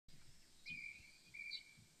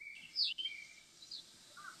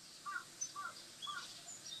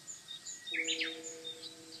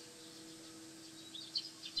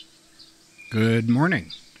Good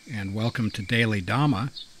morning, and welcome to Daily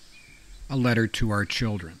Dhamma, a letter to our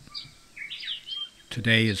children.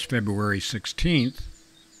 Today is February 16th,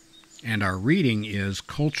 and our reading is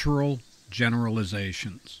Cultural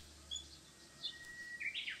Generalizations.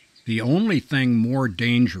 The only thing more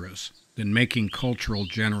dangerous than making cultural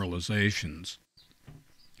generalizations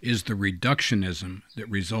is the reductionism that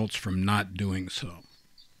results from not doing so.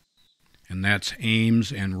 And that's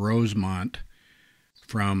Ames and Rosemont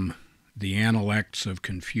from the Analects of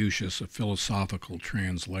Confucius, a philosophical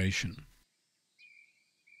translation.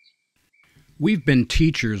 We've been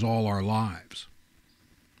teachers all our lives.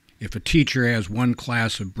 If a teacher has one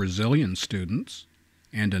class of Brazilian students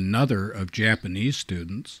and another of Japanese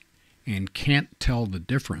students and can't tell the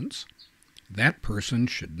difference, that person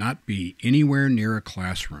should not be anywhere near a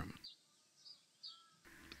classroom.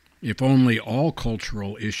 If only all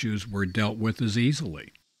cultural issues were dealt with as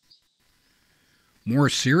easily. More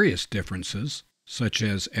serious differences, such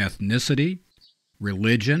as ethnicity,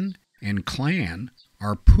 religion, and clan,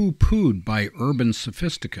 are pooh-poohed by urban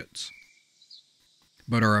sophisticates,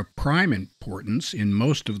 but are of prime importance in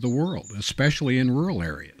most of the world, especially in rural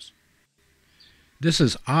areas. This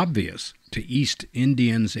is obvious to East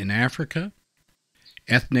Indians in Africa,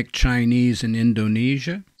 ethnic Chinese in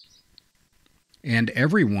Indonesia, and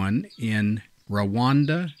everyone in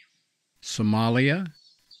Rwanda, Somalia,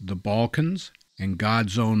 the Balkans, and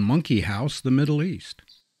God's own monkey house, the Middle East.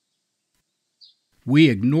 We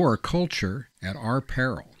ignore culture at our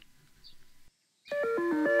peril.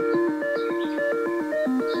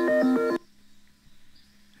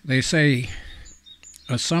 They say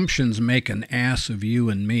assumptions make an ass of you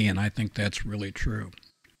and me, and I think that's really true.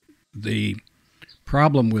 The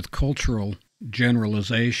problem with cultural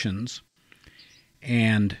generalizations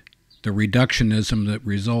and the reductionism that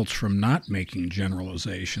results from not making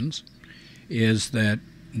generalizations is that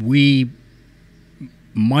we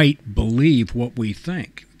might believe what we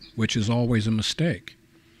think, which is always a mistake.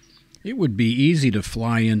 It would be easy to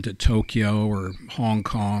fly into Tokyo or Hong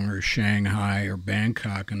Kong or Shanghai or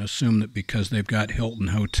Bangkok and assume that because they've got Hilton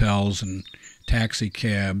hotels and taxi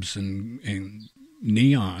cabs and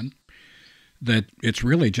neon, that it's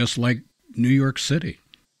really just like New York City.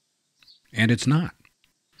 And it's not.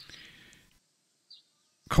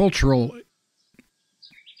 Cultural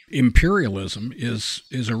imperialism is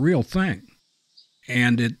a real thing,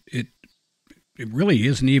 and it really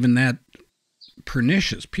isn't even that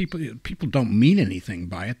pernicious. People don't mean anything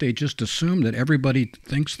by it. They just assume that everybody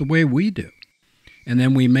thinks the way we do, and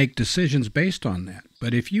then we make decisions based on that.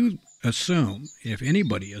 But if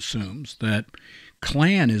anybody assumes that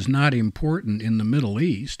clan is not important in the Middle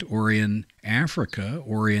East or in Africa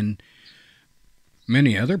or in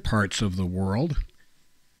many other parts of the world,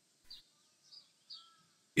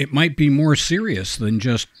 it might be more serious than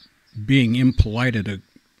just being impolite at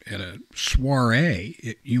a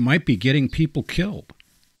soiree. You might be getting people killed.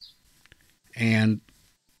 And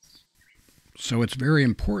so it's very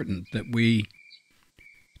important that we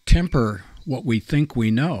temper what we think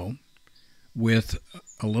we know with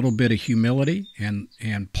a little bit of humility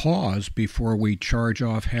and pause before we charge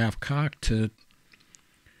off half-cocked to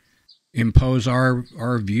impose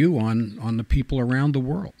our view on the people around the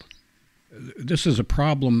world. This is a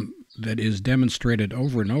problem that is demonstrated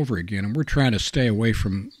over and over again, and we're trying to stay away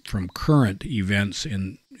from current events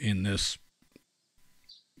in this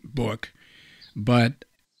book. But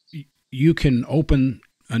you can open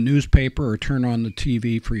a newspaper or turn on the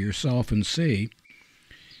TV for yourself and see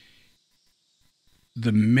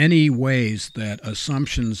the many ways that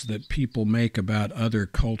assumptions that people make about other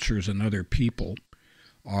cultures and other people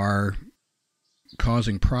are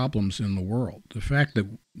causing problems in the world. The fact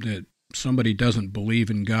that somebody doesn't believe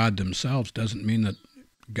in God themselves doesn't mean that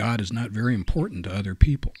God is not very important to other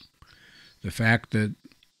people. The fact that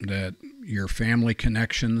your family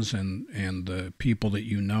connections and the people that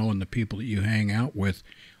you know and the people that you hang out with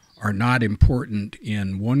are not important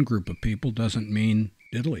in one group of people doesn't mean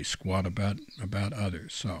diddly squat about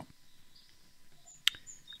others. So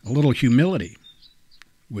a little humility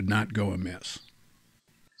would not go amiss.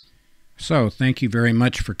 So thank you very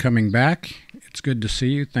much for coming back. It's good to see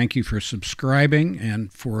you. Thank you for subscribing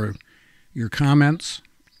and for your comments.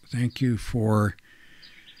 Thank you for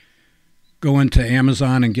going to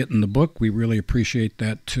Amazon and getting the book. We really appreciate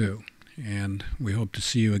that too. And we hope to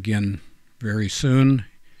see you again very soon.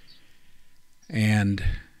 And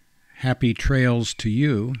happy trails to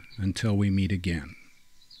you until we meet again.